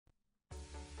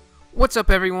What's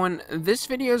up everyone? This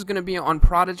video is going to be on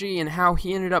Prodigy and how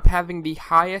he ended up having the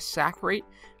highest sack rate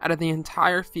out of the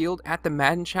entire field at the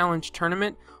Madden Challenge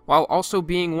Tournament, while also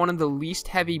being one of the least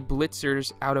heavy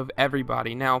blitzers out of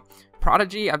everybody. Now,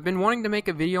 Prodigy, I've been wanting to make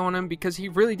a video on him because he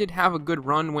really did have a good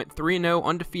run, went 3-0,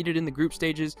 undefeated in the group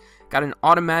stages, got an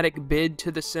automatic bid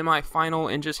to the semi-final,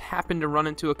 and just happened to run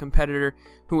into a competitor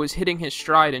who was hitting his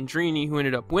stride in Dreeny, who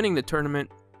ended up winning the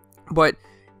tournament. But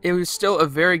it was still a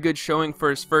very good showing for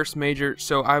his first major,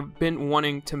 so I've been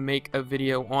wanting to make a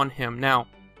video on him. Now,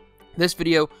 this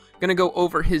video gonna go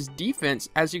over his defense.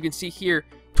 As you can see here,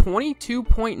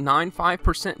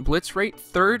 22.95% blitz rate,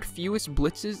 third fewest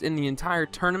blitzes in the entire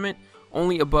tournament,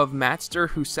 only above Matster,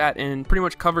 who sat in pretty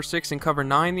much cover 6 and cover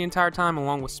 9 the entire time,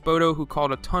 along with Spoto, who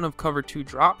called a ton of cover 2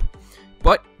 drop.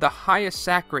 But the highest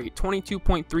sack rate,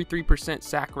 22.33%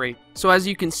 sack rate. So as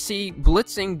you can see,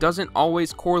 blitzing doesn't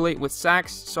always correlate with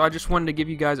sacks, so I just wanted to give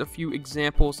you guys a few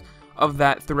examples of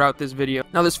that throughout this video.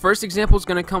 Now this first example is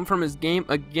going to come from his game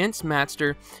against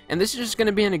Matster, and this is just going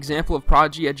to be an example of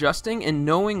Prodigy adjusting and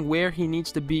knowing where he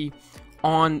needs to be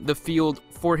on the field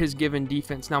for his given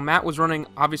defense. Now Matt was running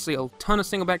obviously a ton of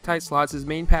single back tight slots. His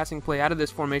main passing play out of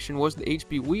this formation was the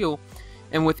HB wheel,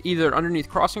 and with either underneath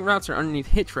crossing routes or underneath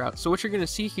hitch routes. So what you're going to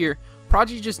see here,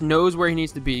 Prodigy just knows where he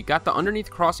needs to be. Got the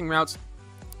underneath crossing routes.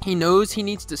 He knows he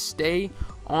needs to stay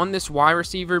on this Y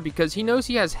receiver because he knows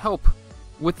he has help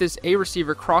with this A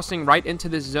receiver crossing right into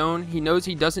this zone. He knows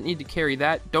he doesn't need to carry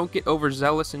that. Don't get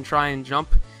overzealous and try and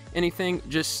jump anything.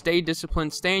 Just stay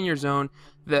disciplined, stay in your zone.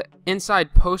 The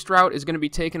inside post route is going to be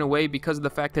taken away because of the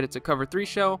fact that it's a cover 3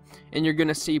 shell, and you're going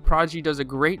to see Prodigy does a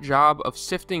great job of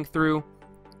sifting through,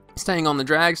 staying on the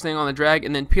drag,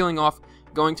 and then peeling off,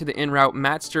 going to the in route.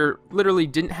 Matster literally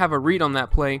didn't have a read on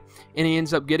that play, and he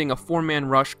ends up getting a 4-man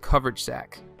rush coverage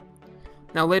sack.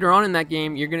 Now later on in that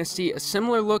game, you're going to see a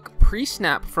similar look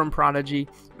pre-snap from Prodigy.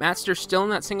 Matster still in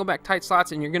that single back tight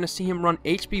slots, and you're going to see him run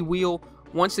HB wheel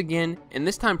once again, and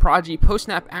this time Prodigy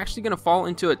post-snap actually going to fall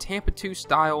into a Tampa 2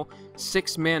 style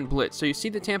 6-man blitz. So you see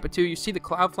the Tampa 2, you see the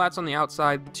cloud flats on the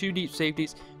outside, the 2 deep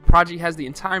safeties. Prodigy has the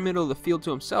entire middle of the field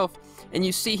to himself, and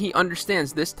you see he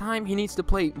understands this time he needs to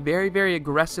play very, very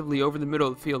aggressively over the middle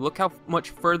of the field. Look how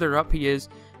much further up he is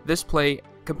this play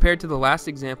compared to the last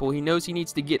example. He knows he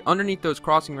needs to get underneath those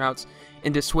crossing routes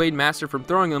and dissuade Matster from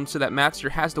throwing them, so that Matster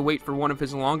has to wait for one of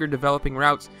his longer developing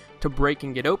routes to break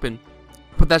and get open.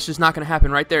 But that's just not going to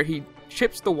happen right there. He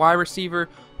chips the Y receiver,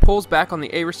 pulls back on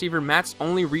the A receiver. Matt's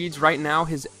only reads right now,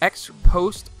 his X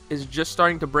post is just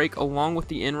starting to break along with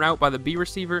the in route by the B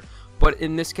receiver, but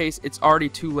in this case it's already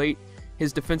too late.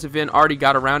 His defensive end already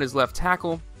got around his left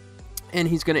tackle, and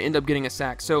he's going to end up getting a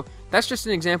sack. So that's just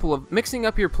an example of mixing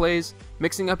up your plays,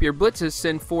 mixing up your blitzes,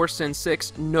 send 4, send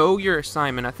 6, know your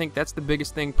assignment. I think that's the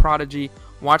biggest thing. Prodigy,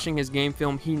 watching his game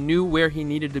film, he knew where he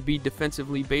needed to be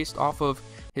defensively based off of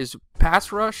his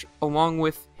pass rush along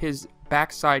with his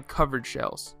backside coverage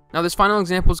shells. Now this final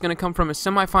example is going to come from a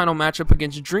semifinal matchup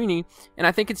against Dreeny, and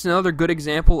I think it's another good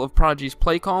example of Prodigy's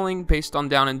play calling based on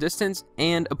down and distance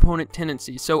and opponent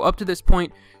tendency. So up to this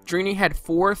point, Dreeny had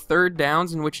 4 third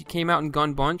downs in which he came out and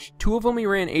gun bunch. 2 of them he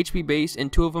ran HB base,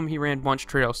 and 2 of them he ran bunch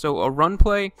trail. So a run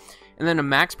play and then a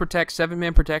max protect,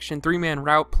 7-man protection, 3-man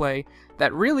route play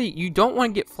that really you don't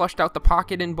want to get flushed out the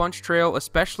pocket in bunch trail,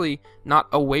 especially not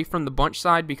away from the bunch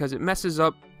side, because it messes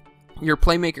up your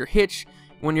playmaker hitch.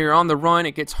 When you're on the run,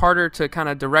 it gets harder to kind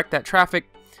of direct that traffic,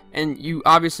 and you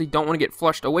obviously don't want to get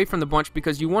flushed away from the bunch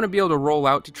because you want to be able to roll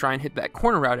out to try and hit that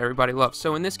corner route everybody loves.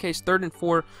 So in this case, 3rd and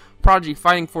 4, Prodigy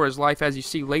fighting for his life. As you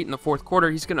see late in the 4th quarter,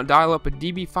 he's going to dial up a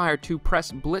DB Fire 2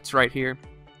 press blitz right here,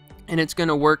 and it's going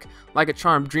to work like a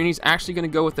charm. Dreeny's actually going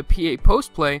to go with the PA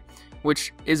post play,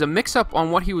 which is a mix-up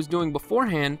on what he was doing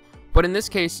beforehand, but in this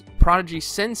case, Prodigy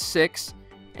sends 6,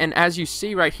 and as you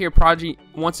see right here, Prodigy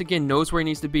once again knows where he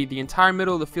needs to be. The entire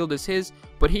middle of the field is his,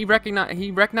 but he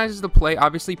recognizes the play,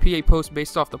 obviously PA post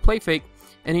based off the play fake,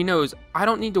 and he knows, I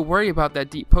don't need to worry about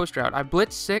that deep post route. I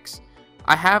blitz 6,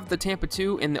 I have the Tampa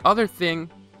 2, and the other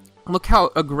thing, look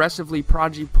how aggressively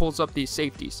Prodigy pulls up these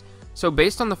safeties. So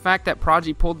based on the fact that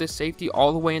Prodigy pulled this safety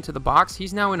all the way into the box,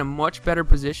 he's now in a much better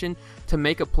position to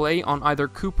make a play on either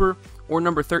Cooper or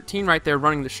number 13 right there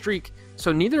running the streak.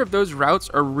 So neither of those routes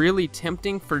are really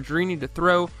tempting for Dreeny to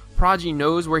throw. Prodigy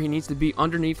knows where he needs to be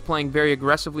underneath, playing very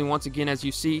aggressively once again, as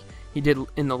you see he did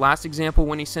in the last example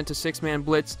when he sent a 6-man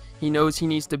blitz. He knows he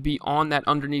needs to be on that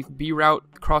underneath B route,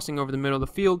 crossing over the middle of the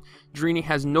field. Dreeny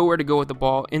has nowhere to go with the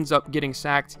ball, ends up getting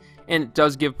sacked, and it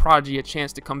does give Prodigy a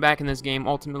chance to come back in this game.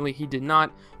 Ultimately, he did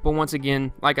not, but once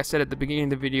again, like I said at the beginning of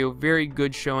the video, very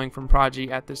good showing from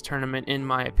Prodigy at this tournament in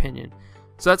my opinion.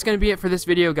 So that's going to be it for this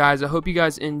video, guys. I hope you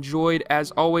guys enjoyed. As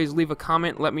always, leave a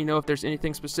comment. Let me know if there's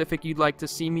anything specific you'd like to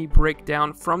see me break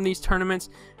down from these tournaments.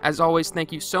 As always,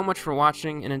 thank you so much for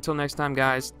watching, and until next time,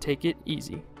 guys, take it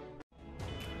easy.